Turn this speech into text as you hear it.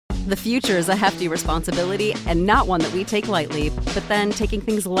The future is a hefty responsibility and not one that we take lightly, but then taking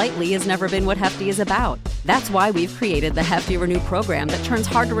things lightly has never been what Hefty is about. That's why we've created the Hefty Renew program that turns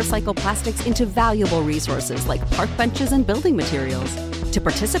hard-to-recycle plastics into valuable resources like park benches and building materials. To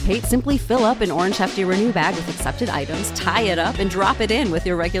participate, simply fill up an orange Hefty Renew bag with accepted items, tie it up, and drop it in with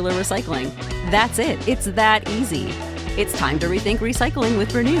your regular recycling. That's it. It's that easy. It's time to rethink recycling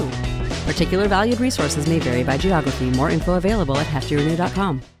with Renew. Particular valued resources may vary by geography. More info available at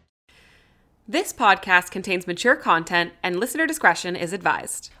heftyrenew.com. This podcast contains mature content and listener discretion is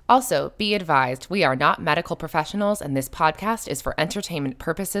advised. Also, be advised, we are not medical professionals and this podcast is for entertainment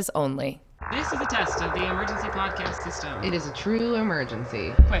purposes only. This is a test of the emergency podcast system. It is a true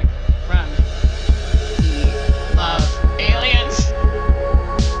emergency. Quick, run. We love aliens.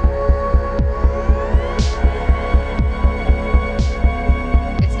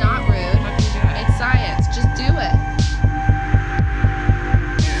 It's not rude. It's science. Just do it.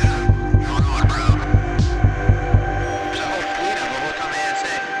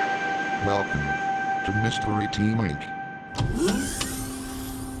 Welcome to Mystery Team Inc.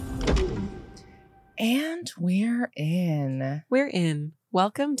 And we're in. We're in.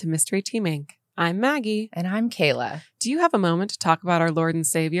 Welcome to Mystery Team Inc. I'm Maggie. And I'm Kayla. Do you have a moment to talk about our Lord and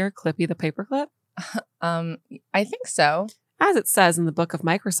Savior, Clippy the Paperclip? I think so. As it says in the book of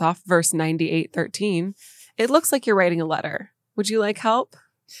Microsoft, verse 98:13, it looks like you're writing a letter. Would you like help?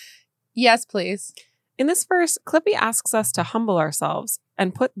 Yes, please. In this verse, Clippy asks us to humble ourselves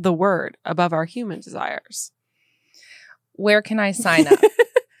and put the word above our human desires. Where can I sign up?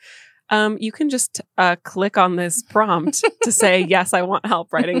 You can just click on this prompt to say, yes, I want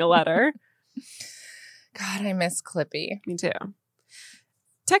help writing a letter. God, I miss Clippy. Me too.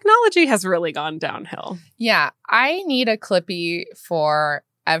 Technology has really gone downhill. Yeah, I need a Clippy for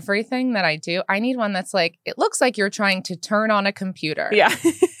everything that I do. I need one that's like, it looks like you're trying to turn on a computer. Yeah.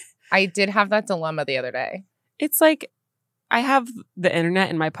 I did have that dilemma the other day. It's like, I have the internet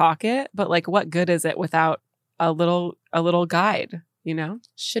in my pocket, but like, what good is it without a little guide, you know?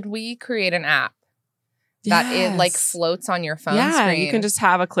 Should we create an app that it like floats on your phone yeah, screen? you can just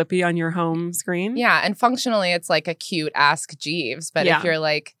have a Clippy on your home screen. Yeah, and functionally, it's like a cute Ask Jeeves. But Yeah. if you're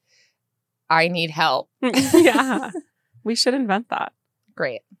like, I need help, Yeah. We should invent that.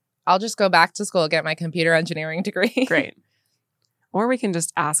 great. I'll just go back to school, get my computer engineering degree. Great. Or we can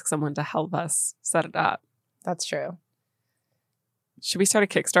just ask someone to help us set it up. That's true. Should we start a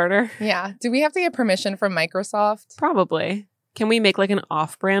Kickstarter? Yeah. Do we have to get permission from Microsoft? Probably. Can we make like an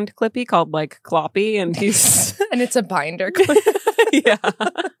off-brand Clippy called like Cloppy and he's... And it's a binder. Yeah.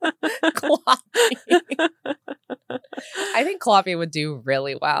 Cloppy. I think Cloppy would do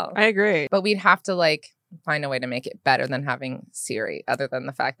really well. I agree. But we'd have to like find a way to make it better than having Siri, other than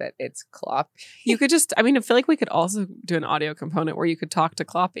the fact that it's Clop. You could just, I mean, I feel like we could also do an audio component where you could talk to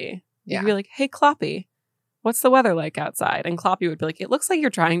Cloppy. You Yeah. could be like, hey, Cloppy, what's the weather like outside? And Cloppy would be like, it looks like you're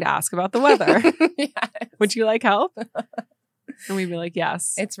trying to ask about the weather. Yeah. Would you like help? And we'd be like,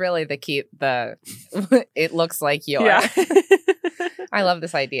 yes. It's really it looks like you're. Yeah. I love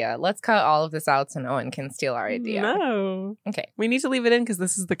this idea. Let's cut all of this out so no one can steal our idea. No. Okay. We need to leave it in because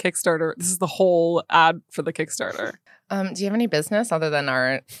this is the Kickstarter. This is the whole ad for the Kickstarter. Do you have any business other than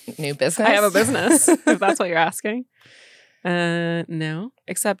our new business? I have a business, if that's what you're asking. No.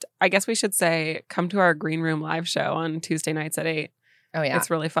 Except I guess we should say come to our Green Room live show on Tuesday nights at 8. Oh, yeah. It's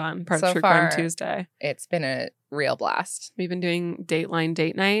really fun. Part So of True Crime far- Tuesday. It's been a real blast. We've been doing Dateline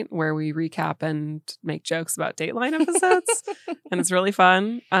Date Night where we recap and make jokes about Dateline episodes. And it's really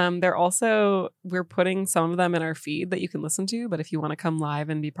fun. We're putting some of them in our feed that you can listen to. But if you want to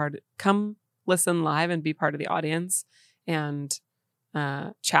come listen live and be part of the audience and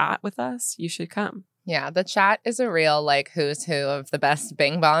chat with us, you should come. Yeah, the chat is a real like who's who of the best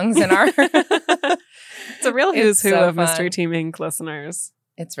bing bongs in our. It's a real who's It's who so of Mystery fun. Team Inc. listeners.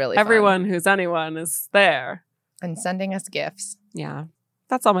 It's really fun. Everyone who's anyone is there. And sending us gifts. Yeah.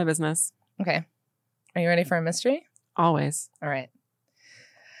 That's all my business. Okay. Are you ready for a mystery? Always. All right.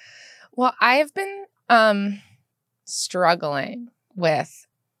 Well, I have been struggling with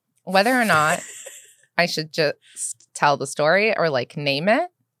whether or not I should just tell the story or like name it.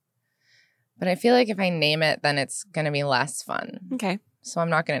 But I feel like if I name it, then it's going to be less fun. Okay. So I'm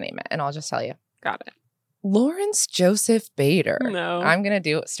not going to name it, and I'll just tell you. Got it. Lawrence Joseph Bader. No. I'm going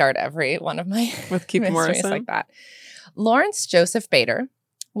to start every one of my With Keith mysteries Morrison. like that. Lawrence Joseph Bader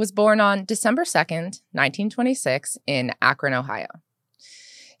was born on December 2nd, 1926 in Akron, Ohio.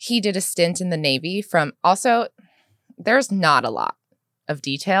 He did a stint in the Navy there's not a lot of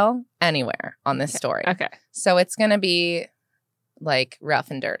detail anywhere on this story. Okay. So it's going to be like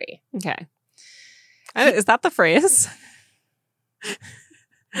rough and dirty. Okay. Is that the phrase?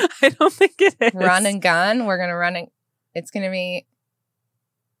 I don't think it is. Run and gun. We're going to run it. It's going to be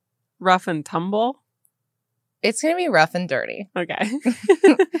Rough and tumble. It's going to be rough and dirty. Okay.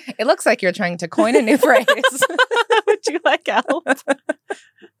 It looks like you're trying to coin a new phrase. Would you like help?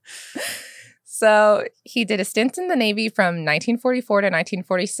 So he did a stint in the Navy from 1944 to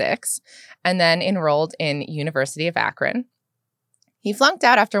 1946 and then enrolled in University of Akron. He flunked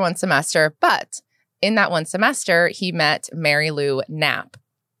out after one semester, but in that one semester, he met Mary Lou Knapp.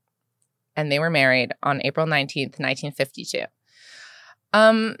 And they were married on April 19th, 1952.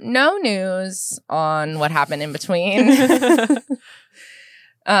 No news on what happened in between.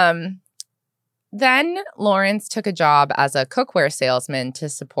 Then Lawrence took a job as a cookware salesman to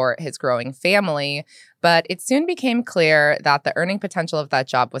support his growing family, but it soon became clear that the earning potential of that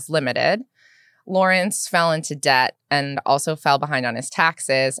job was limited. Lawrence fell into debt and also fell behind on his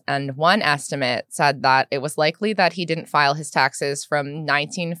taxes, and one estimate said that it was likely that he didn't file his taxes from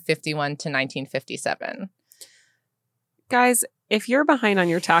 1951 to 1957. Guys, if you're behind on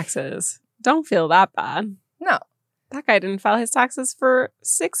your taxes, don't feel that bad. No. That guy didn't file his taxes for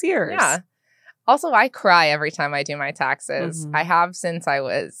 6 years. Yeah. Also, I cry every time I do my taxes. Mhm. I have since I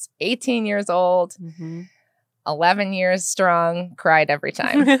was 18 years old, 11 years strong, cried every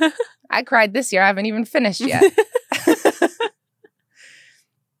time. I cried this year. I haven't even finished yet.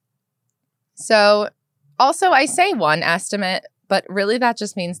 So, also, I say one estimate, but really that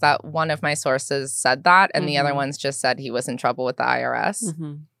just means that one of my sources said that, and the other Mhm. ones just said he was in trouble with the IRS.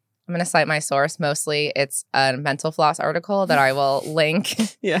 Mhm. I'm going to cite my source. Mostly, it's a Mental Floss article that I will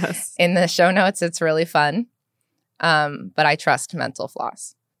link Yes. in the show notes. It's really fun. But I trust Mental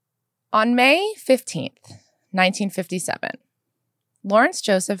Floss. On May 15th, 1957, Lawrence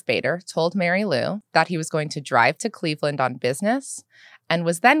Joseph Bader told Mary Lou that he was going to drive to Cleveland on business and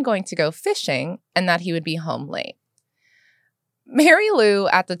was then going to go fishing and that he would be home late. Mary Lou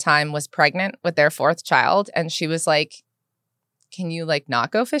at the time was pregnant with their fourth child, and she was like, can you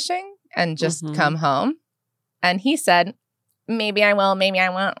not go fishing and just Mhm. come home? And he said, maybe I will, maybe I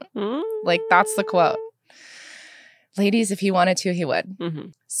won't. That's the quote. Ladies, if he wanted to, he would.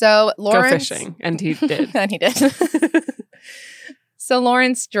 Mhm. So Lawrence... Go fishing. And he did. And he did. So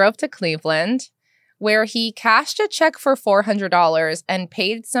Lawrence drove to Cleveland, where he cashed a check for $400 and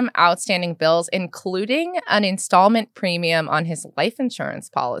paid some outstanding bills, including an installment premium on his life insurance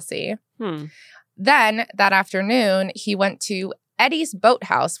policy. Then that afternoon, he went to Eddie's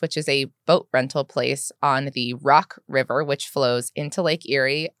Boathouse, which is a boat rental place on the Rock River, which flows into Lake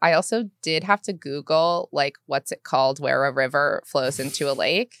Erie. I also did have to Google, what's it called where a river flows into a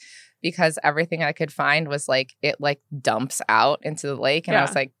lake, because everything I could find was it dumps out into the lake. And I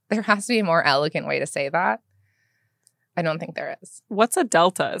was like, there has to be a more elegant way to say that. I don't think there is. What's a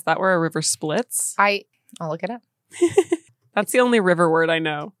delta? Is that where a river splits? I'll look it up. That's the only river word I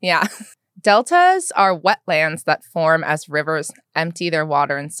know. Yeah. Deltas are wetlands that form as rivers empty their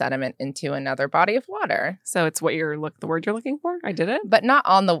water and sediment into another body of water. So it's what the word you're looking for? I did it? But not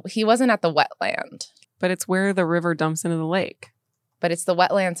he wasn't at the wetland. But it's where the river dumps into the lake. But it's the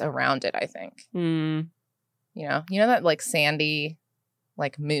wetlands around it, I think. Hmm. You know that sandy,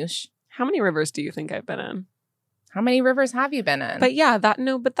 moosh. How many rivers do you think I've been in? How many rivers have you been in? But yeah, that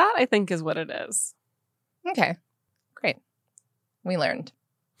I think is what it is. Okay. Great. We learned.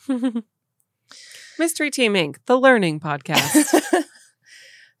 Mystery Team Inc., the learning podcast.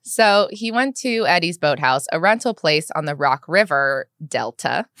 So he went to Eddie's Boathouse, a rental place on the Rock River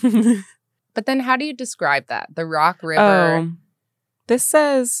Delta. But then how do you describe that? The Rock River. Oh, this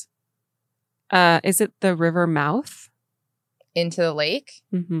says, is it the river mouth? Into the lake?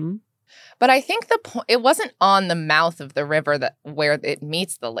 Mm-hmm. But I think it wasn't on the mouth of the river where it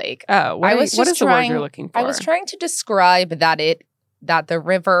meets the lake. Oh, what is the word you're looking for? I was trying to describe that the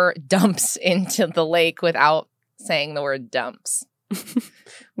river dumps into the lake without saying the word dumps.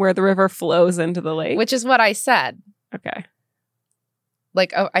 Where the river flows into the lake? Which is what I said. Okay.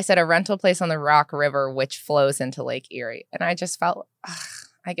 I said a rental place on the Rock River, which flows into Lake Erie. And I just felt,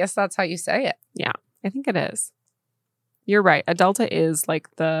 I guess that's how you say it. Yeah, I think it is. You're right. A delta is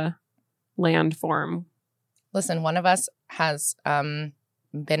the land form. Listen, one of us has been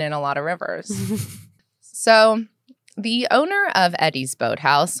in a lot of rivers. So the owner of Eddie's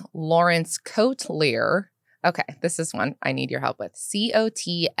Boathouse, Lawrence Cotelier. Okay, this is one I need your help with.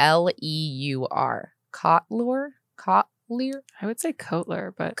 Cotleur. Cotelier? I would say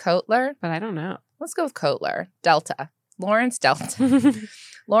Kotler, but Kotler? I don't know. Let's go with Kotler. Delta. Lawrence Delta.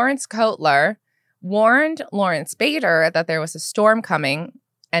 Lawrence Kotler warned Lawrence Bader that there was a storm coming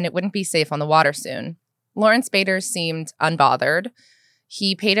and it wouldn't be safe on the water soon. Lawrence Bader seemed unbothered.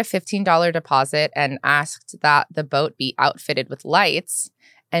 He paid a $15 deposit and asked that the boat be outfitted with lights.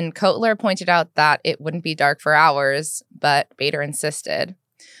 And Kotler pointed out that it wouldn't be dark for hours, but Bader insisted.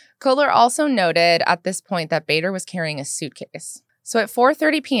 Kotler also noted at this point that Bader was carrying a suitcase. So at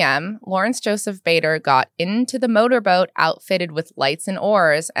 4:30 p.m., Lawrence Joseph Bader got into the motorboat outfitted with lights and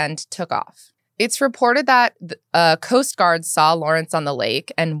oars and took off. It's reported that Coast Guard saw Lawrence on the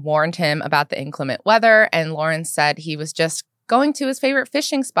lake and warned him about the inclement weather, and Lawrence said he was just going to his favorite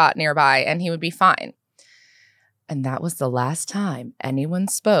fishing spot nearby and he would be fine. And that was the last time anyone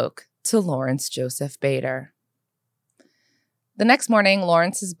spoke to Lawrence Joseph Bader. The next morning,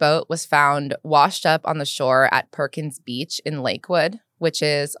 Lawrence's boat was found washed up on the shore at Perkins Beach in Lakewood, which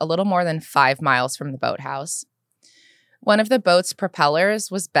is a little more than 5 miles from the boathouse. One of the boat's propellers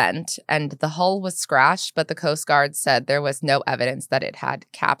was bent and the hull was scratched, but the Coast Guard said there was no evidence that it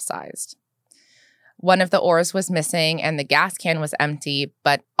had capsized. One of the oars was missing and the gas can was empty,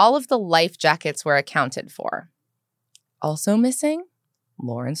 but all of the life jackets were accounted for. Also missing?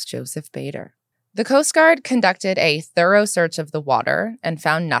 Lawrence Joseph Bader. The Coast Guard conducted a thorough search of the water and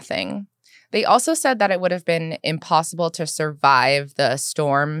found nothing. They also said that it would have been impossible to survive the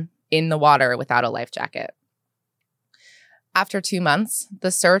storm in the water without a life jacket. After 2 months,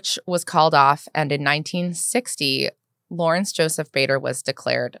 the search was called off, and in 1960, Lawrence Joseph Bader was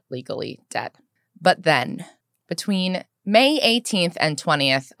declared legally dead. But then, between May 18th and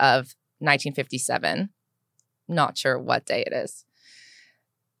 20th of 1957, not sure what day it is,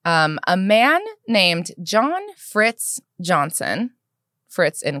 a man named John Fritz Johnson,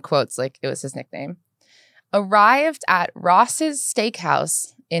 Fritz in quotes like it was his nickname, arrived at Ross's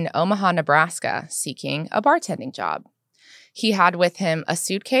Steakhouse in Omaha, Nebraska, seeking a bartending job. He had with him a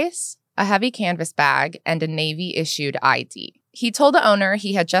suitcase, a heavy canvas bag, and a Navy-issued ID. He told the owner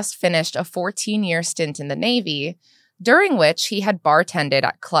he had just finished a 14-year stint in the Navy, during which he had bartended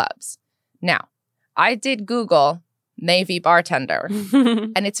at clubs. Now, I did Google Navy bartender,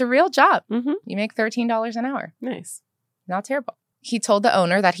 and it's a real job. Mm-hmm. You make $13 an hour. Nice. Not terrible. He told the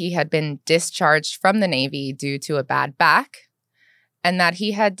owner that he had been discharged from the Navy due to a bad back and that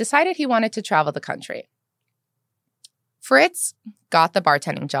he had decided he wanted to travel the country. Fritz got the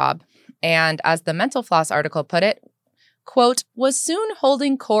bartending job, and as the Mental Floss article put it, quote, was soon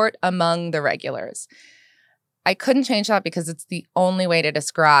holding court among the regulars. I couldn't change that because it's the only way to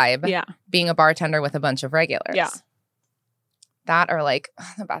describe being a bartender with a bunch of regulars. Yeah. That are like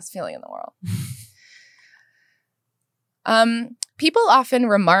the best feeling in the world. People often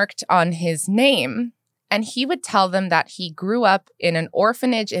remarked on his name, and he would tell them that he grew up in an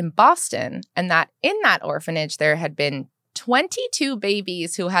orphanage in Boston, and that in that orphanage there had been 22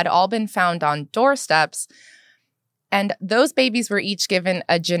 babies who had all been found on doorsteps, and those babies were each given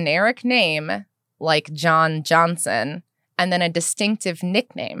a generic name like John Johnson and then a distinctive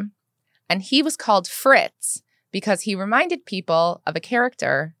nickname. And he was called Fritz because he reminded people of a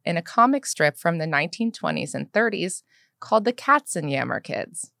character in a comic strip from the 1920s and 30s called the Katzenjammer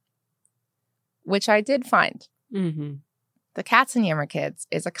Kids, which I did find. Mm-hmm. The Katzenjammer Kids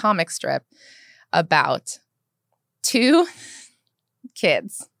is a comic strip about 2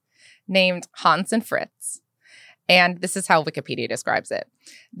 kids named Hans and Fritz. And this is how Wikipedia describes it.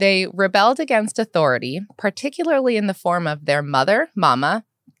 They rebelled against authority, particularly in the form of their mother, Mama,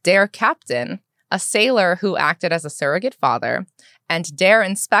 their captain, a sailor who acted as a surrogate father, and their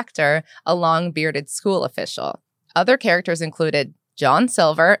inspector, a long-bearded school official. Other characters included John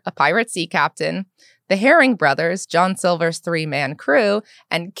Silver, a pirate sea captain, the Herring brothers, John Silver's 3-man crew,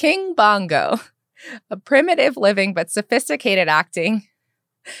 and King Bongo, a primitive living but sophisticated acting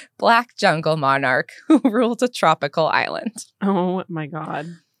black jungle monarch who ruled a tropical island. Oh my God.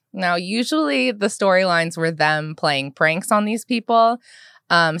 Now, usually the storylines were them playing pranks on these people.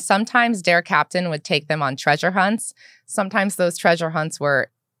 Sometimes their captain would take them on treasure hunts. Sometimes those treasure hunts were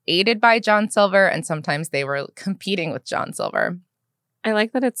aided by John Silver, and sometimes they were competing with John Silver. I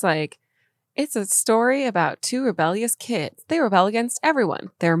like that it's like, it's a story about 2 rebellious kids. They rebel against everyone.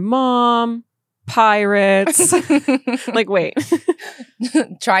 Their mom, pirates. Like, wait.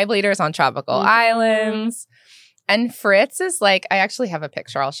 Tribe leaders on tropical islands. And Fritz is like, I actually have a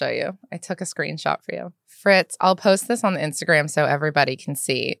picture I'll show you. I took a screenshot for you. Fritz, I'll post this on the Instagram so everybody can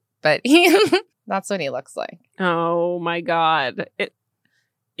see. But that's what he looks like. Oh my God.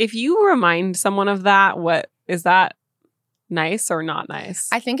 If you remind someone of that, what is that nice or not nice?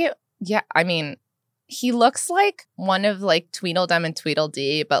 I think I mean, he looks like one of like Tweedledum and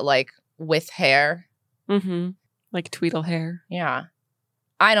Tweedledee, but like with hair. Mm-hmm. Like Tweedle hair. Yeah.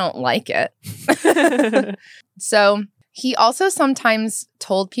 I don't like it. So he also sometimes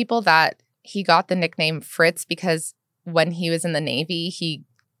told people that he got the nickname Fritz because when he was in the Navy, he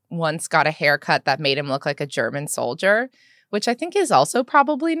once got a haircut that made him look like a German soldier, which I think is also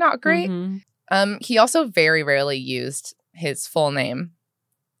probably not great. Mhm. He also very rarely used his full name.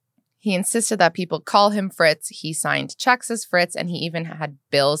 He insisted that people call him Fritz. He signed checks as Fritz, and he even had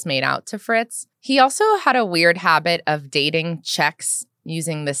bills made out to Fritz. He also had a weird habit of dating checks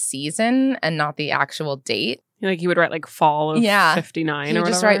using the season and not the actual date. Like he would write like fall of Yeah. 59 He or would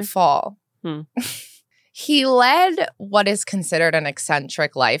just whatever. write fall. Hmm. He led what is considered an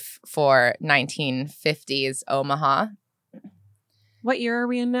eccentric life for 1950s Omaha. What year are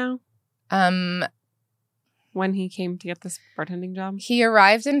we in now? Um, When he came to get this bartending job? he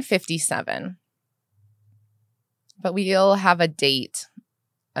arrived in 57. But we'll have a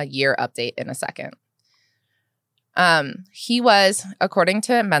year update in a second. He was, according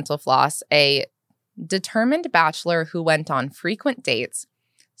to Mental Floss, a determined bachelor who went on frequent dates,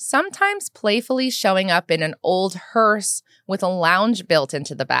 sometimes playfully showing up in an old hearse with a lounge built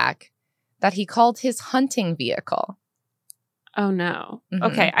into the back that he called his hunting vehicle. Oh no. Mhm.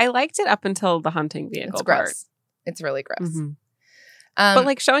 Okay, I liked it up until the hunting vehicle It's part. gross. It's really gross. Mhm. Um,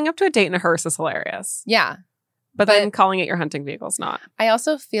 But showing up to a date in a hearse is hilarious. yeah. But But- then calling it your hunting vehicle is not. I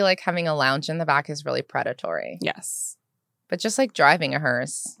also feel like having a lounge in the back is really predatory. Yes. But just like driving a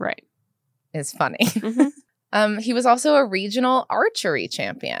hearse Right. is funny. Mhm. He was also a regional archery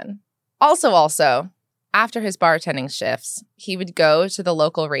champion. Also, after his bartending shifts, he would go to the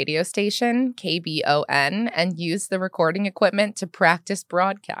local radio station, KBON, and use the recording equipment to practice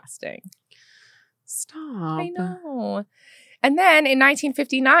broadcasting. Stop. I know. And then in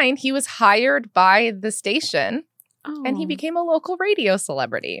 1959, he was hired by the station Oh. and he became a local radio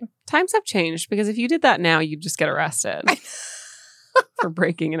celebrity. Times have changed because if you did that now, you'd just get arrested for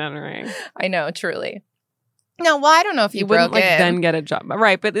breaking and entering. I know, truly. No, well, I don't know if You you wouldn't broke in. then get a job,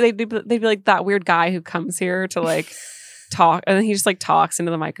 right? But they'd be like that weird guy who comes here to talk, and then he just talks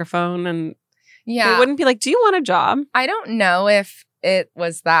into the microphone, and yeah. they wouldn't be like, "Do you want a job?" I don't know if it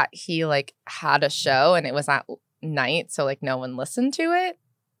was that he had a show and it was at night, so no one listened to it,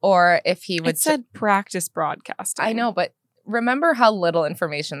 or if he would It said practice broadcasting. I know, but remember how little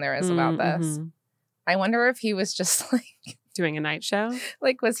information there is about this. Mhm. I wonder if he was just Doing a night show.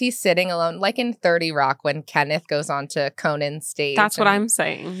 was he sitting alone, like in 30 Rock when Kenneth goes on to Conan's stage? That's what and- I'm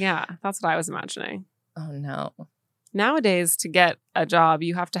saying. Yeah, that's what I was imagining. Oh no. Nowadays, to get a job,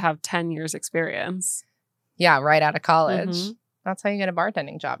 you have to have 10 years experience. Yeah, right out of college. Mhm. That's how you get a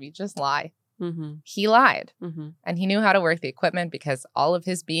bartending job. You just lie. Mm-hmm. He lied, Mm-hmm. and he knew how to work the equipment because all of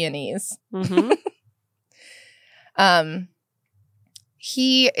his B&Es. Mm-hmm.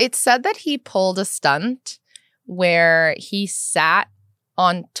 It said that he pulled a stunt where he sat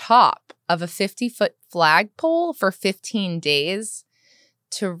on top of a 50-foot flagpole for 15 days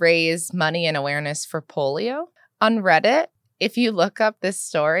to raise money and awareness for polio. On Reddit, if you look up this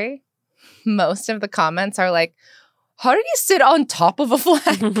story, most of the comments are like, how did he sit on top of a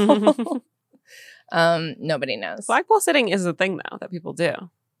flagpole? Nobody knows. Flagpole sitting is a thing, though, that people do.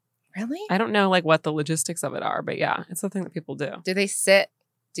 Really? I don't know what the logistics of it are, but yeah, it's a thing that people do. Do they sit?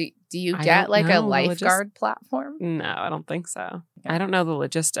 Do you I get don't like a know the lifeguard platform? No, I don't think so. I don't know the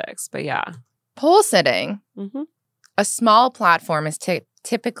logistics, but yeah. Pole sitting. Mm-hmm. A small platform is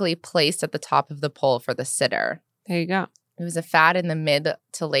typically placed at the top of the pole for the sitter. There you go. It was a fad in the mid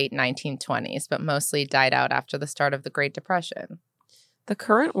to late 1920s, but mostly died out after the start of the Great Depression. The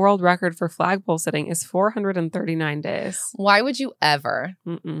current world record for flagpole sitting is 439 days. Why would you ever?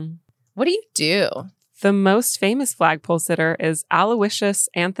 Mm-mm. What do you do? The most famous flagpole sitter is Aloysius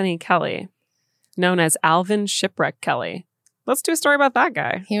Anthony Kelly, known as Alvin Shipwreck Kelly. Let's do a story about that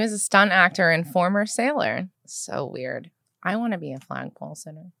guy. He was a stunt actor and former sailor. So weird. I want to be a flagpole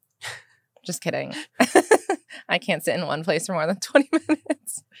sitter. Just kidding. I can't sit in one place for more than 20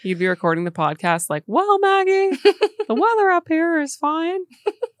 minutes. You'd be recording the podcast well, Maggie, the weather up here is fine.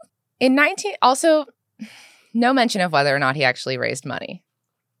 Also, no mention of whether or not he actually raised money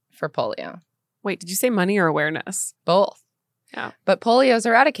for polio. Wait, did you say money or awareness? Both. Yeah. But polio's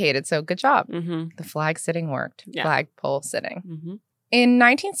eradicated, so good job. Mm-hmm. The flag sitting worked. Yeah. Flagpole sitting. Mm-hmm. In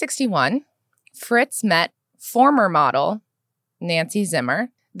 1961, Fritz met former model Nancy Zimmer.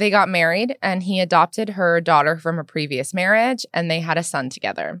 They got married and he adopted her daughter from a previous marriage and they had a son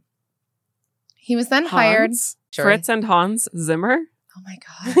together. He was then hired. Hans? Sure. Fritz and Hans Zimmer? Oh my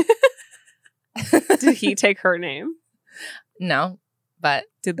God. Did he take her name? No, but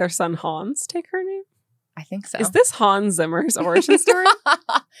Did their son Hans take her name? I think so. Is this Hans Zimmer's origin story?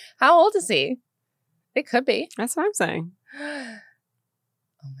 How old is he? It could be. That's what I'm saying.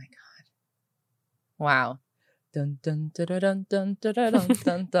 Oh my God. Wow. Dun, dun, dun, dun, dun, dun, dun, dun,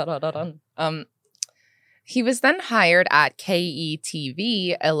 dun, dun, dun, dun, dun. He was then hired at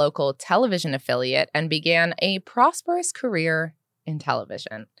KETV, a local television affiliate, and began a prosperous career in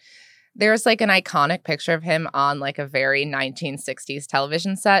television. There's like an iconic picture of him on like a very 1960s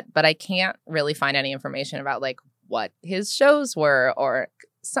television set, but I can't really find any information about like what his shows were, or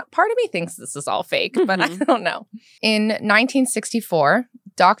part of me thinks this is all fake, but I don't know. In 1964,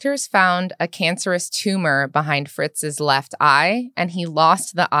 doctors found a cancerous tumor behind Fritz's left eye, and he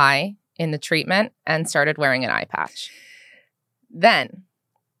lost the eye in the treatment and started wearing an eye patch. Then,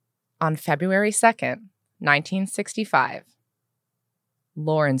 on February 2nd, 1965,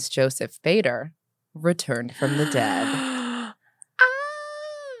 Lawrence Joseph Bader returned from the dead.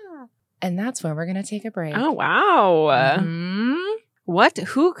 And that's where we're going to take a break. Oh, wow.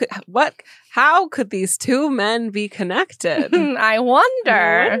 How could these two men be connected? I wonder.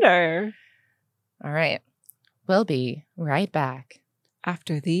 I wonder. All right. We'll be right back.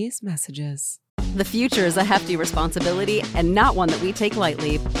 After these messages. The future is a hefty responsibility and not one that we take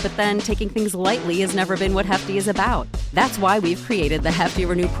lightly, but then taking things lightly has never been what Hefty is about. That's why we've created the Hefty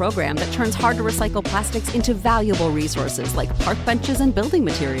Renew program that turns hard to recycle plastics into valuable resources like park benches and building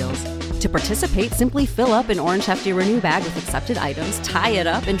materials. To participate, simply fill up an orange Hefty Renew bag with accepted items, tie it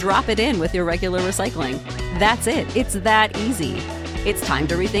up, and drop it in with your regular recycling. That's it. It's that easy. It's time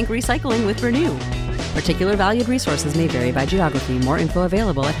to rethink recycling with Renew. Particular valued resources may vary by geography. More info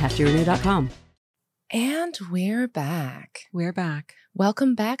available at heftyrenew.com. And we're back. We're back.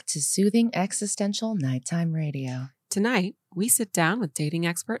 Welcome back to Soothing Existential Nighttime Radio. Tonight, we sit down with dating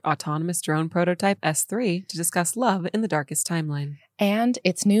expert Autonomous Drone Prototype S3 to discuss love in the darkest timeline. And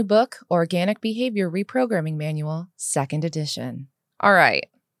its new book, Organic Behavior Reprogramming Manual, 2nd edition. All right.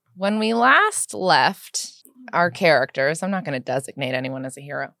 When we last left our characters, I'm not going to designate anyone as a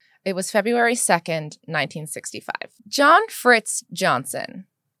hero. It was February 2nd, 1965. John Fritz Johnson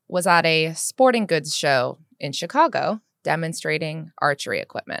was at a sporting goods show in Chicago demonstrating archery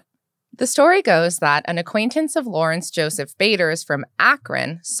equipment. The story goes that an acquaintance of Lawrence Joseph Bader's from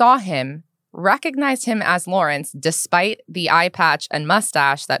Akron saw him, recognized him as Lawrence despite the eye patch and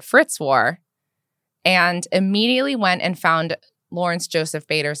mustache that Fritz wore, and immediately went and found Lawrence Joseph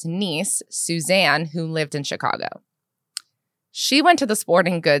Bader's niece, Suzanne, who lived in Chicago. She went to the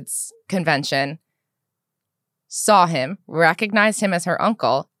sporting goods convention, saw him, recognized him as her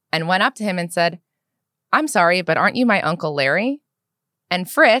uncle, and went up to him and said, "I'm sorry, but aren't you my Uncle Larry?" And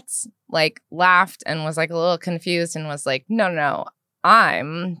Fritz, laughed and was a little confused and was like, no,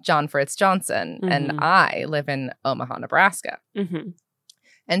 I'm John Fritz Johnson, and I live in Omaha, Nebraska.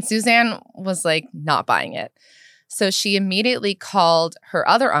 And Suzanne was not buying it. So she immediately called her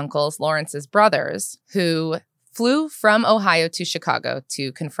other uncles, Lawrence's brothers, who flew from Ohio to Chicago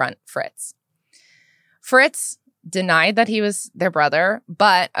to confront Fritz. Fritz denied that he was their brother,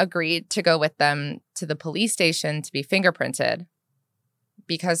 but agreed to go with them to the police station to be fingerprinted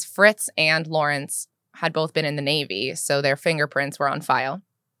because Fritz and Lawrence had both been in the Navy, so their fingerprints were on file.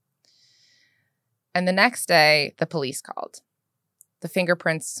 And the next day, the police called. The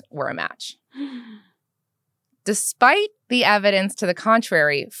fingerprints were a match. Despite the evidence to the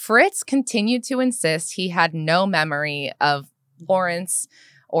contrary, Fritz continued to insist he had no memory of Lawrence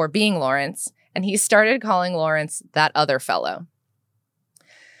or being Lawrence, and he started calling Lawrence that other fellow.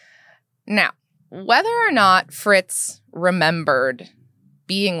 Now, whether or not Fritz remembered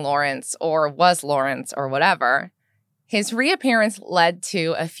being Lawrence or was Lawrence or whatever, his reappearance led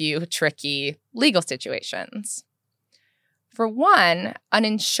to a few tricky legal situations. For one, an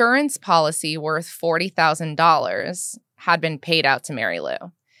insurance policy worth $40,000 had been paid out to Mary Lou,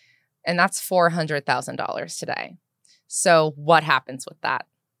 and that's $400,000 today. So what happens with that?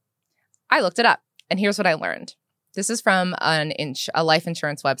 I looked it up, and here's what I learned. This is from a life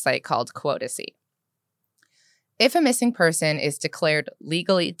insurance website called Quotacy. If a missing person is declared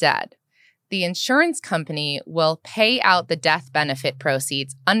legally dead, the insurance company will pay out the death benefit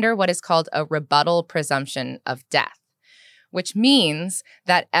proceeds under what is called a rebuttal presumption of death, which means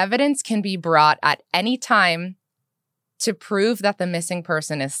that evidence can be brought at any time to prove that the missing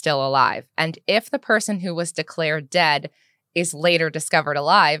person is still alive. And if the person who was declared dead is later discovered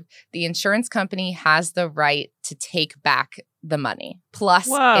alive, the insurance company has the right to take back the money plus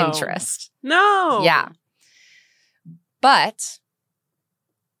interest. No. Yeah. But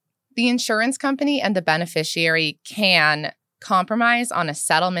the insurance company and the beneficiary can compromise on a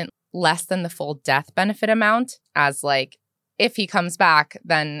settlement less than the full death benefit amount, as if he comes back,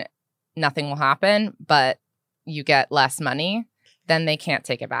 then nothing will happen, but you get less money, then they can't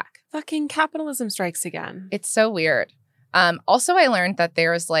take it back. Fucking capitalism strikes again. It's so weird. Also, I learned that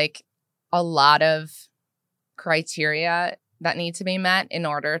there's a lot of criteria that need to be met in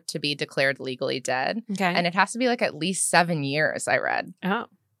order to be declared legally dead. Okay. And it has to be like at least 7 years, I read, oh,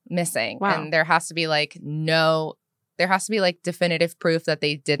 missing. Wow. And there has to be like definitive proof that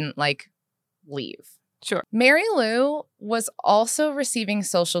they didn't like leave. sure. Mary Lou was also receiving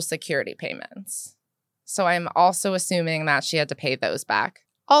Social Security payments. So I'm also assuming that she had to pay those back.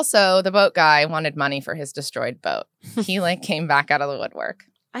 Also, the boat guy wanted money for his destroyed boat. He like came back out of the woodwork.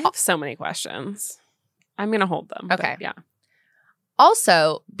 I have so many questions. I'm going to hold them. but Okay. yeah.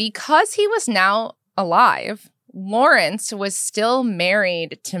 Also, because he was now alive, Lawrence was still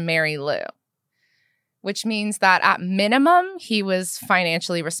married to Mary Lou, which means that at minimum, he was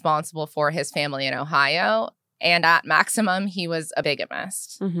financially responsible for his family in Ohio. And at maximum, he was a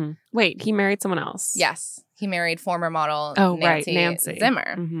bigamist. Mm-hmm. Wait, he married someone else? Yes, he married former model Oh, right. Nancy, Nancy.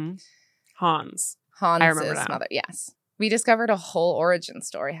 Zimmer, Mm-hmm. Hans. Hans's remember now. mother. Yes. We discovered a whole origin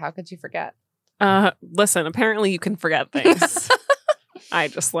story. How could you forget? Listen, apparently you can forget things. I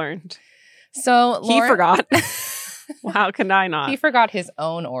just learned. So He forgot. Well, how can I not? He forgot his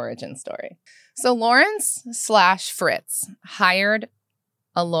own origin story. So Lawrence/Fritz hired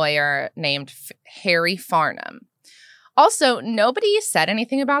a lawyer named Harry Farnham. Also, nobody said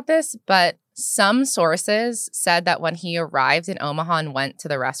anything about this, but some sources said that when he arrived in Omaha and went to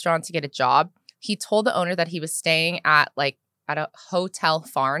the restaurant to get a job, he told the owner that he was staying at a Hotel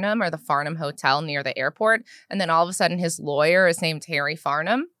Farnham or the Farnham Hotel near the airport. And then all of a sudden his lawyer is named Harry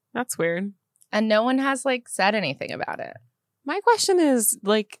Farnham. That's weird. And no one has said anything about it. My question is,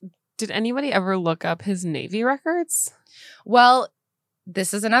 did anybody ever look up his Navy records? Well,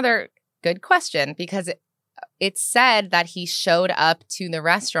 this is another good question because it said that he showed up to the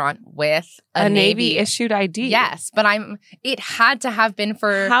restaurant with a Navy issued ID. Yes, but it had to have been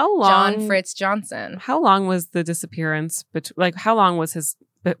for How long? John Fritz Johnson. How long was the disappearance? How long was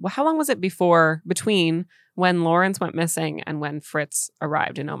it between when Lawrence went missing and when Fritz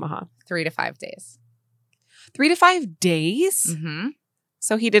arrived in Omaha? 3 to 5 days. 3 to 5 days? Mm-hmm.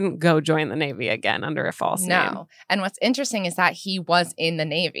 So he didn't go join the Navy again under a false name. No. And what's interesting is that he was in the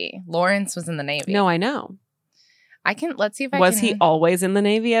Navy. Lawrence was in the Navy. No, I know. Let's see if I Was can. he always in the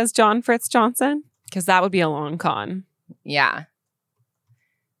Navy as John Fritz Johnson? Because that would be a long con. Yeah.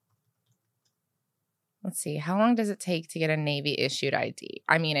 Let's see. How long does it take to get a Navy issued ID?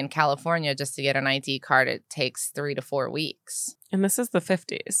 I mean, in California, just to get an ID card, it takes 3 to 4 weeks. And this is the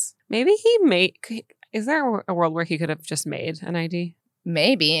 50s. Maybe is there a world where he could have just made an ID?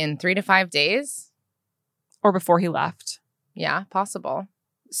 Maybe in 3 to 5 days. Or before he left? Yeah, possible.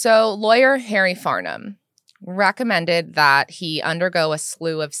 So lawyer Harry Farnham recommended that he undergo a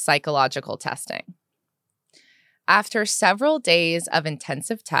slew of psychological testing. After several days of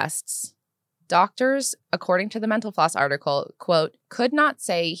intensive tests, doctors, according to the Mental Floss article, quote, could not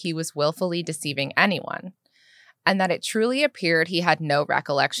say he was willfully deceiving anyone, and that it truly appeared he had no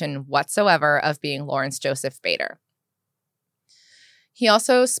recollection whatsoever of being Lawrence Joseph Bader. He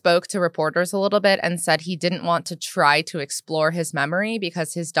also spoke to reporters a little bit and said he didn't want to try to explore his memory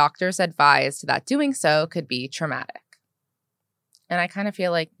because his doctors advised that doing so could be traumatic. And I kind of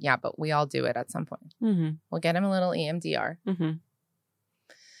feel like, yeah, but we all do it at some point. Mm-hmm. We'll get him a little EMDR. Mm-hmm.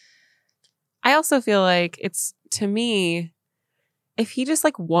 I also feel like it's, to me, if he just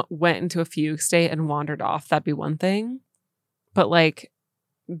went into a fugue state and wandered off, that'd be one thing. But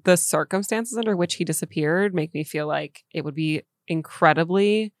the circumstances under which he disappeared make me feel like it would be it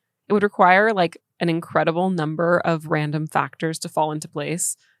would require an incredible number of random factors to fall into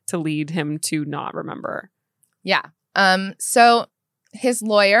place to lead him to not remember. Yeah. So his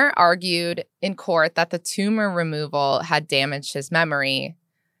lawyer argued in court that the tumor removal had damaged his memory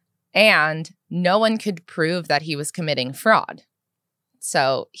and no one could prove that he was committing fraud.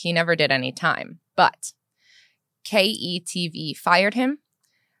 So he never did any time. But KETV fired him.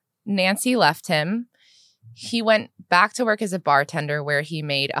 Nancy left him. He went back to work as a bartender where he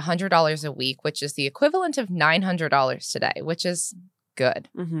made $100 a week, which is the equivalent of $900 today, which is good.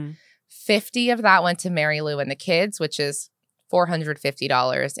 Mm-hmm. 50 of that went to Mary Lou and the kids, which is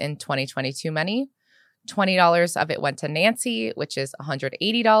 $450 in 2022 money. $20 of it went to Nancy, which is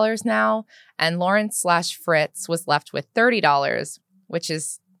 $180 now. And Lawrence/Fritz was left with $30, which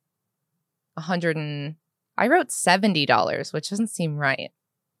is I wrote $70, which doesn't seem right.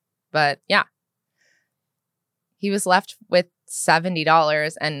 But yeah. He was left with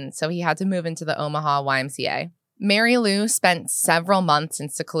 $70, and so he had to move into the Omaha YMCA. Mary Lou spent several months in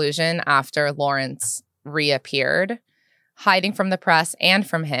seclusion after Lawrence reappeared, hiding from the press and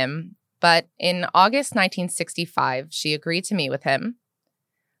from him. But in August 1965, she agreed to meet with him.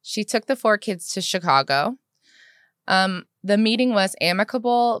 She took the 4 kids to Chicago. The meeting was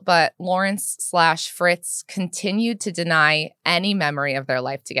amicable, but Lawrence/Fritz continued to deny any memory of their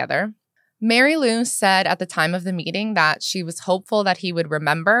life together. Mary Lou said at the time of the meeting that she was hopeful that he would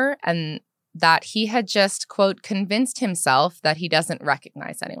remember and that he had just, quote, convinced himself that he doesn't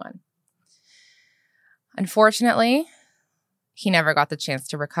recognize anyone. Unfortunately, he never got the chance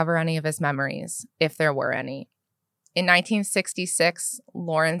to recover any of his memories, if there were any. In 1966,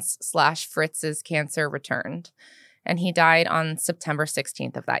 Lawrence/Fritz's cancer returned, and he died on September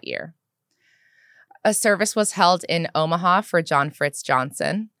 16th of that year. A service was held in Omaha for John Fritz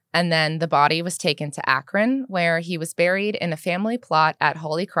Johnson, and then the body was taken to Akron, where he was buried in a family plot at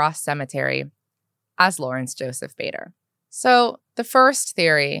Holy Cross Cemetery as Lawrence Joseph Bader. So the first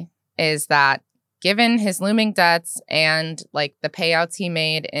theory is that given his looming debts and like the payouts he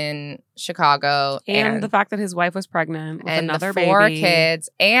made in Chicago And the fact that his wife was pregnant with and another the 4 baby. kids,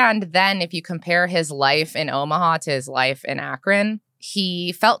 and then if you compare his life in Omaha to his life in Akron,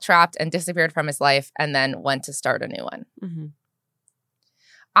 he felt trapped and disappeared from his life and then went to start a new one. Mm-hmm.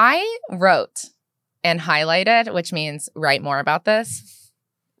 I wrote and highlighted, which means write more about this.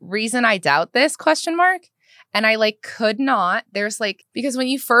 Reason I doubt this, ? And I like could not. There's like, because when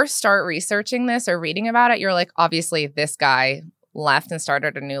you first start researching this or reading about it, you're like, obviously this guy left and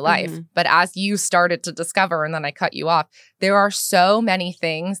started a new life. Mhm. But as you started to discover, and then I cut you off, there are so many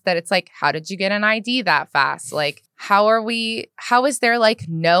things that it's like, how did you get an ID that fast? Like, how is there like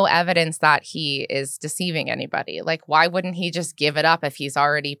no evidence that he is deceiving anybody? Like, why wouldn't he just give it up if he's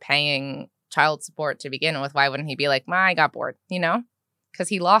already paying child support to begin with? Why wouldn't he be like, I got bored, Because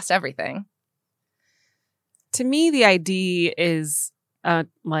he lost everything. To me, the ID is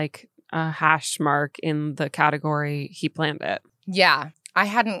like a hash mark in the category he planned it. Yeah. I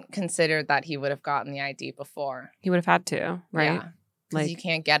hadn't considered that he would have gotten the ID before. He would have had to, right? Yeah. Because Like, you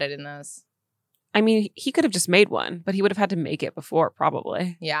can't get it in those. I mean, he could have just made one, but he would have had to make it before,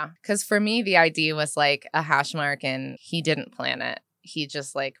 probably. Yeah. Because for me, the ID was like a hash mark and he didn't plan it. He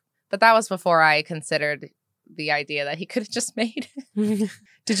just like, but that was before I considered the idea that he could have just made.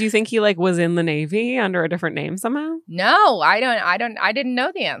 Did you think he like was in the Navy under a different name somehow? No, I didn't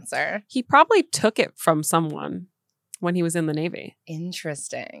know the answer. He probably took it from someone when he was in the Navy.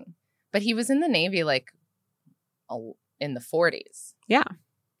 Interesting. But he was in the Navy like in the 40s. Yeah.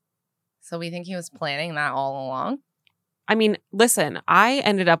 So we think he was planning that all along? I mean, listen, I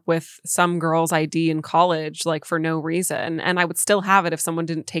ended up with some girl's ID in college, like for no reason, and I would still have it if someone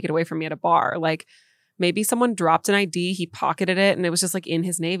didn't take it away from me at a bar. Like maybe someone dropped an ID, he pocketed it, and it was just like in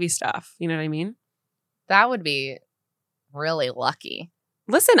his Navy stuff. You know what I mean? That would be really lucky.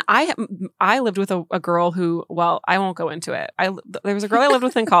 Listen, I lived with a girl who, well, I won't go into it. There was a girl I lived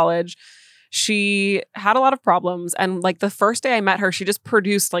with in college. She had a lot of problems. And like the first day I met her, she just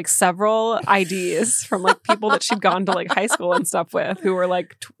produced like several IDs from like people that she'd gone to like high school and stuff with who were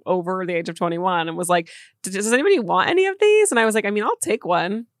like over the age of 21 and was like, does anybody want any of these? And I was like, I mean, I'll take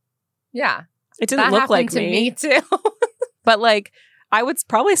one. Yeah. It didn't That look like happened to me too. But like I would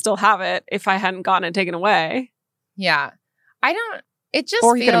probably still have it if I hadn't gotten it taken away. Yeah. It just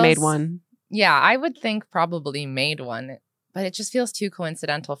Or he could have made feels- one. Yeah, I would think probably made one, but it just feels too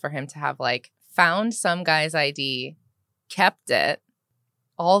coincidental for him to have like found some guy's ID, kept it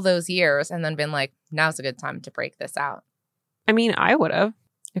all those years, and then been like, now's a good time to break this out. I mean, I would have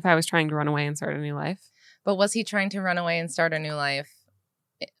if I was trying to run away and start a new life. But was he trying to run away and start a new life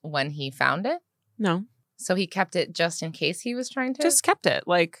when he found it? No, So he kept it just in case he was trying to? just kept it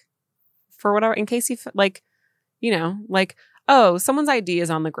like for whatever, in case he like, like, oh, someone's ID is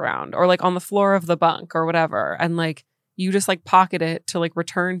on the ground or like on the floor of the bunk or whatever. And like, you just like pocket it to like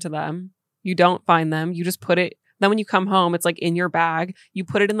return to them. You don't find them. You just put it. Then when you come home, it's like in your bag. You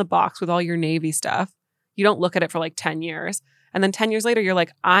put it in the box with all your Navy stuff. You don't look at it for like 10 years. And then 10 years later, you're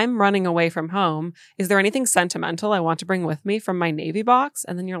like, I'm running away from home. Is there anything sentimental I want to bring with me from my Navy box?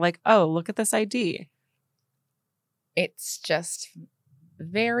 And then you're like, oh, look at this ID. It's just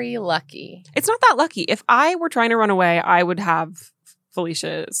very lucky. It's not that lucky. If I were trying to run away, I would have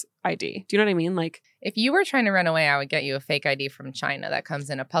Felicia's ID. Do you know what I mean? Like, If you were trying to run away, I would get you a fake ID from China that comes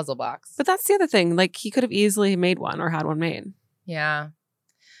in a puzzle box. but that's the other thing. Like, he could have easily made one or had one made. Yeah.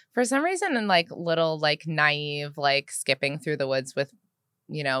 For some reason, in like little like naive, like skipping through the woods with,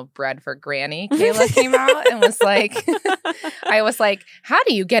 bread for granny, Kayla came out and was like, I was like, how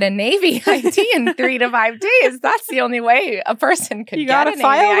do you get a Navy ID in 3 to 5 days? That's the only way a person could You get got a to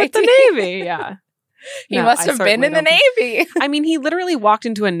file Navy with the ID. Navy. Yeah. He No, must I have been certainly in the don't Navy. I mean, he literally walked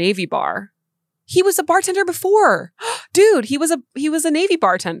into a Navy bar. He was a bartender before. Dude, he was a Navy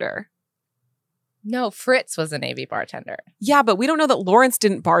bartender. No, Fritz was a Navy bartender. Yeah, but we don't know that Lawrence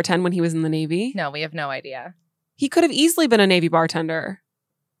didn't bartend when he was in the Navy. No, we have no idea. He could have easily been a Navy bartender,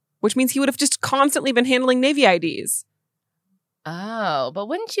 which means he would have just constantly been handling Navy IDs. Oh, but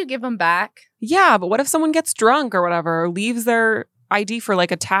wouldn't you give them back? Yeah, but what if someone gets drunk or whatever, or leaves their ID for like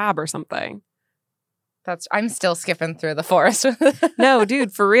a tab or something? I'm still skipping through the forest. No,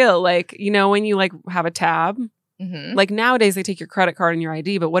 dude, for real. Like, you know, when you like have a tab, Mhm. like nowadays they take your credit card and your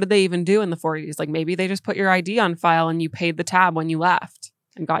ID, but what did they even do in the 40s? Like maybe they just put your ID on file and you paid the tab when you left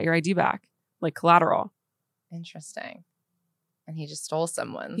and got your ID back, like collateral. Interesting. And he just stole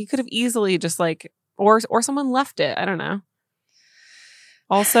someone. He could have easily just like, or someone left it. I don't know.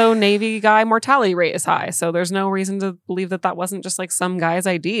 Also, Navy guy mortality rate is high, so there's no reason to believe that that wasn't just like some guy's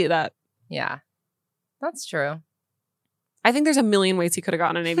ID. That Yeah, that's true. I think there's a million ways he could have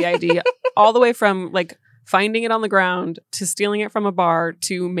gotten a Navy ID, all the way from like finding it on the ground to stealing it from a bar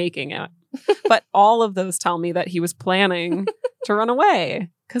to making it. But all of those tell me that he was planning to run away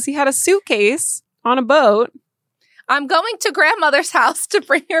because he had a suitcase on a boat. I'm going to grandmother's house to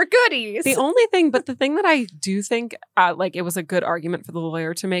bring her goodies. The thing that I do think, like, it was a good argument for the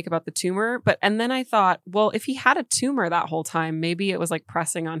lawyer to make about the tumor. And then I thought, well, if he had a tumor that whole time, maybe it was like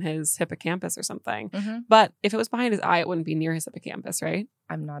pressing on his hippocampus or something. Mm-hmm. But if it was behind his eye, it wouldn't be near his hippocampus, right?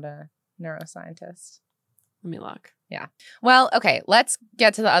 I'm not a neuroscientist. Let me look. Well, okay, let's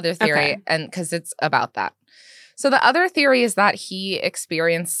get to the other theory, Okay. and because it's about that. So the other theory is that he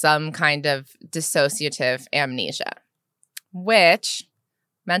experienced some kind of dissociative amnesia, which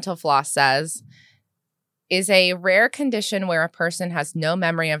Mental Floss says is a rare condition where a person has no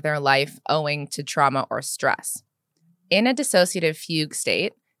memory of their life owing to trauma or stress. In a dissociative fugue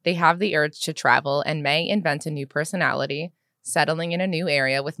state, they have the urge to travel and may invent a new personality, settling in a new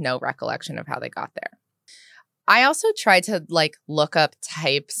area with no recollection of how they got there. I also tried to like look up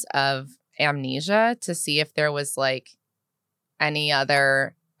types of amnesia to see if there was like any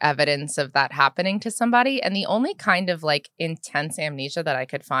other evidence of that happening to somebody. And the only kind of like intense amnesia that I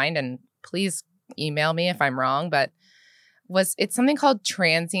could find, and please email me if I'm wrong, but it's something called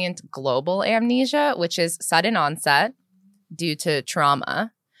transient global amnesia, which is sudden onset due to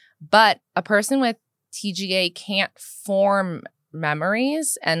trauma. But a person with TGA can't form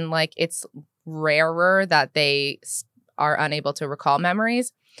memories, and like it's rarer that they are unable to recall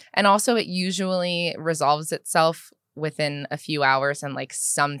memories. And also it usually resolves itself within a few hours and like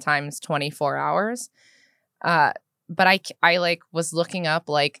sometimes 24 hours. But I like was looking up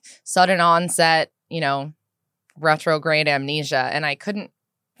like sudden onset, retrograde amnesia, and I couldn't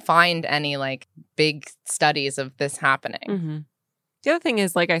find any like big studies of this happening. Mm-hmm. The other thing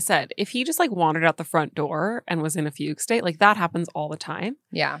is, like I said, if he just like wandered out the front door and was in a fugue state, like that happens all the time.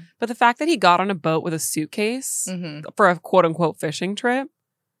 Yeah. But the fact that he got on a boat with a suitcase Mm-hmm. for a quote unquote fishing trip,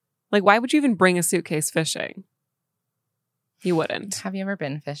 like why would you even bring a suitcase fishing? You wouldn't. Have you ever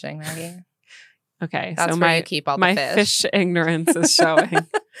been fishing, Maggie? Okay. That's so where my you keep all the my fish. fish ignorance is showing.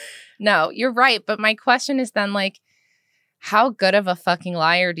 No, you're right. But my question is then like, how good of a fucking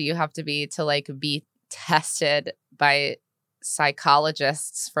liar do you have to be be tested by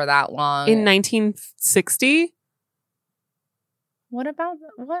psychologists for that long? In 1960, What about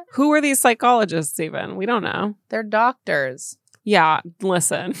what? who were these psychologists even? We don't know. They're doctors. Yeah,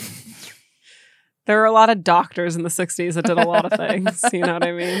 listen. There were a lot of doctors in the 60s that did a lot of things. You know what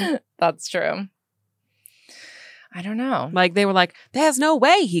I mean? That's true. I don't know. Like they were like, there's no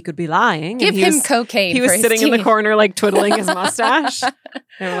way he could be lying. Give And he him was, cocaine. He was for his sitting in the teeth. corner, like twiddling his mustache.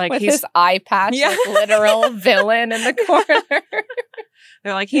 They were like, with he's his eye patch, Yeah. like literal villain in the corner.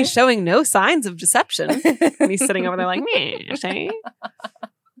 they're like, he's showing no signs of deception. And he's sitting over there like, meh, see?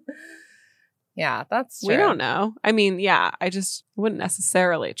 Yeah, that's true. We don't know. I mean, yeah, I just wouldn't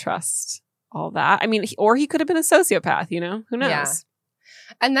necessarily trust all that. I mean, or he could have been a sociopath, Who knows? Yeah.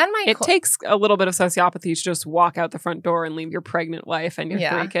 And then It takes a little bit of sociopathy to just walk out the front door and leave your pregnant wife and your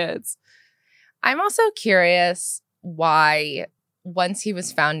Yeah. 3 kids. I'm also curious why once he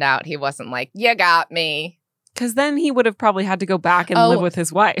was found out, he wasn't like, you got me. Because then he would have probably had to go back and live with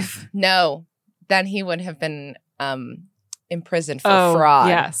his wife. No, then he would have been imprisoned for fraud.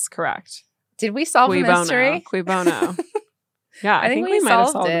 Yes, correct. Did we solve the mystery? Cui bono. Yeah, I think we might have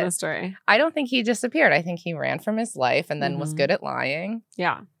solved the mystery. I don't think he disappeared. I think he ran from his life and then was Mhm. good at lying.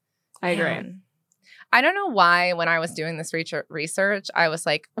 Yeah, I agree. Man. I don't know why when I was doing this research, I was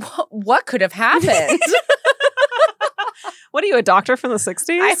like, what could have happened? What are you, a doctor from the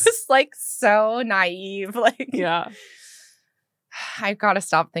 60s? I was like so naive. Like, Yeah. I got to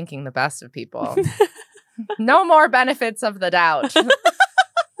stop thinking the best of people. No more benefits of the doubt.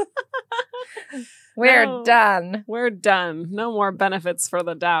 We're No. done. We're done. No more benefits for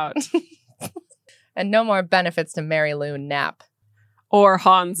the doubt. And no more benefits to Mary Lou Knapp. Or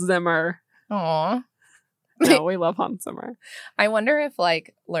Hans Zimmer. Aw. No, we love Hans Zimmer. I wonder if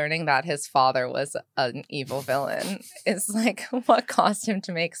like learning that his father was an evil villain is like what caused him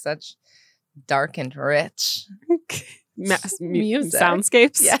to make such dark and rich music.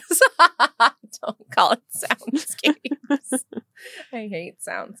 Soundscapes. Yes. Don't call it soundscapes. I hate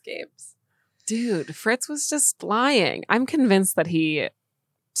soundscapes. Dude, Fritz was just lying. I'm convinced that he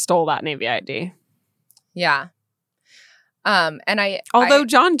stole that Navy ID. Yeah. And Although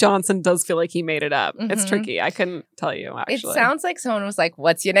John Johnson does feel like he made it up. It's Mhm. tricky. I couldn't tell you, actually. it sounds like someone was like,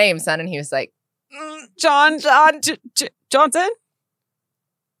 "What's your name, son?" And he was like, John Johnson?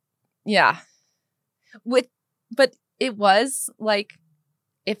 "Yeah." But it was like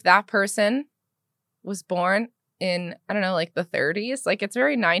if that person was born in, I don't know, like the 30s, like it's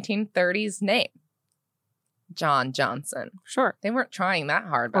very 1930s name. John Johnson. Sure. They weren't trying that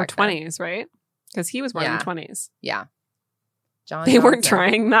hard Or back then. 20s, right? Because he was born in Yeah. the 20s. Yeah. John They weren't Johnson.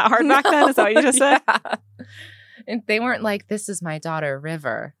 trying that hard back then? Is that what you just said? Yeah. And they weren't like, "This is my daughter,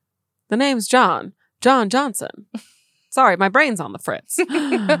 River." The name's John Johnson. Sorry, my brain's on the Fritz.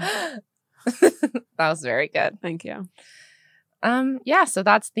 That was very good. Thank you. Yeah, so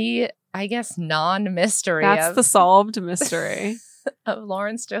that's the, I guess, non-mystery That's the solved mystery of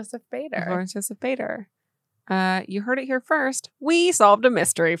Lawrence Joseph of Bader. Lawrence Joseph Bader. You heard it here first. We solved a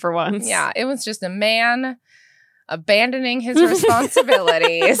mystery for once. Yeah, it was just a man abandoning his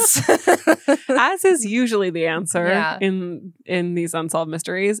responsibilities. As is usually the answer Yeah. in these unsolved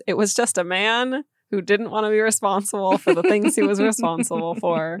mysteries. It was just a man who didn't want to be responsible for the things he was responsible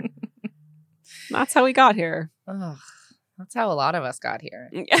for. That's how we got here. Ugh, that's how a lot of us got here.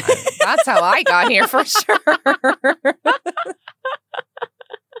 Yeah. That's how I got here for sure.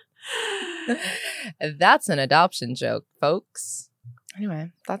 That's an adoption joke, folks.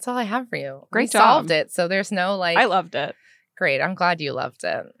 Anyway, that's all I have for you. Great We job. solved it, so there's no like. I loved it. Great, I'm glad you loved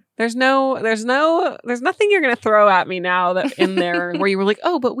it. There's nothing you're gonna throw at me now that in there where you were like,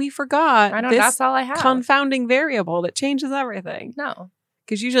 oh, but we forgot I don't. this That's all I have. confounding variable that changes everything. No.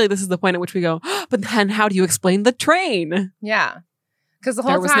 Because usually this is the point at which we go, but then how do you explain the train? Yeah. Because the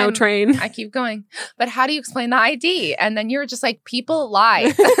whole There was time no train. I keep going, but how do you explain the ID? And then you're just like, people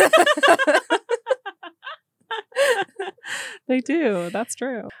lie. They do. That's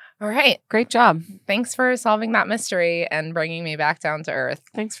true. All right. Great job. Thanks for solving that mystery and bringing me back down to earth.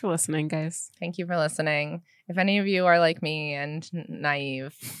 Thanks for listening, guys. Thank you for listening. If any of you are like me and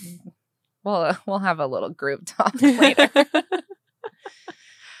naive, we'll have a little group talk later.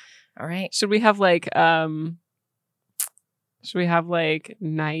 All right. Should we have like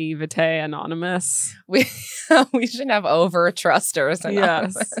naivete anonymous We should have over trusters.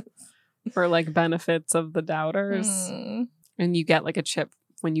 Yes. for like benefits of the doubters? Mm, And you get like a chip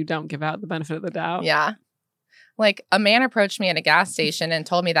when you don't give out the benefit of the doubt. yeah. Like a man approached me at a gas station and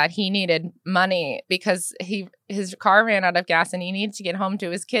told me that he needed money because his car ran out of gas and he needed to get home to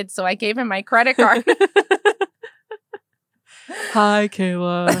his kids. So I gave him my credit card. Hi,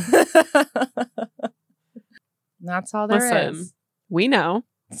 Kayla. That's all there is. Listen, we know.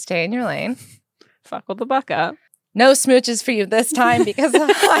 Stay in your lane. Fuck with the buck up. No smooches for you this time because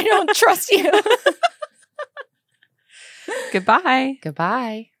I don't trust you. Goodbye.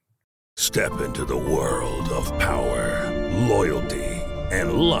 Goodbye. Step into the world of power, loyalty,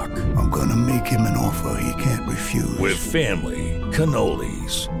 and luck. I'm gonna make him an offer he can't refuse. With family,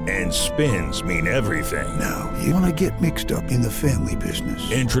 cannolis, and spins mean everything. Now, you wanna get mixed up in the family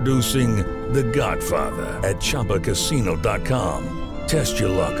business. Introducing The Godfather at ChumbaCasino.com. Test your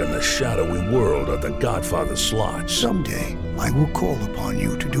luck in the shadowy world of The Godfather slot. Someday, I will call upon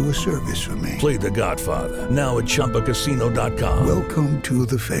you to do a service for me. Play The Godfather now at ChumbaCasino.com. Welcome to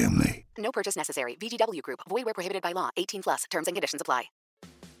the family. No purchase necessary. VGW Group. Void where prohibited by law. 18 plus. Terms and conditions apply.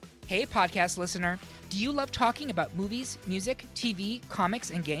 Hey, podcast listener. Do you love talking about movies, music, TV,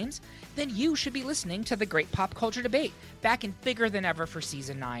 comics, and games? Then you should be listening to The Great Pop Culture Debate, back and bigger than ever for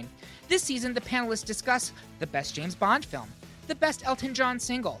Season 9. This season, the panelists discuss the best James Bond film, the best Elton John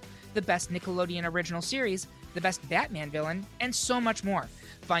single, the best Nickelodeon original series, the best Batman villain, and so much more.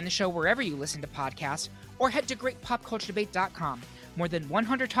 Find the show wherever you listen to podcasts, or head to greatpopculturedebate.com. More than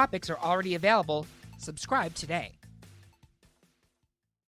 100 topics are already available. Subscribe today.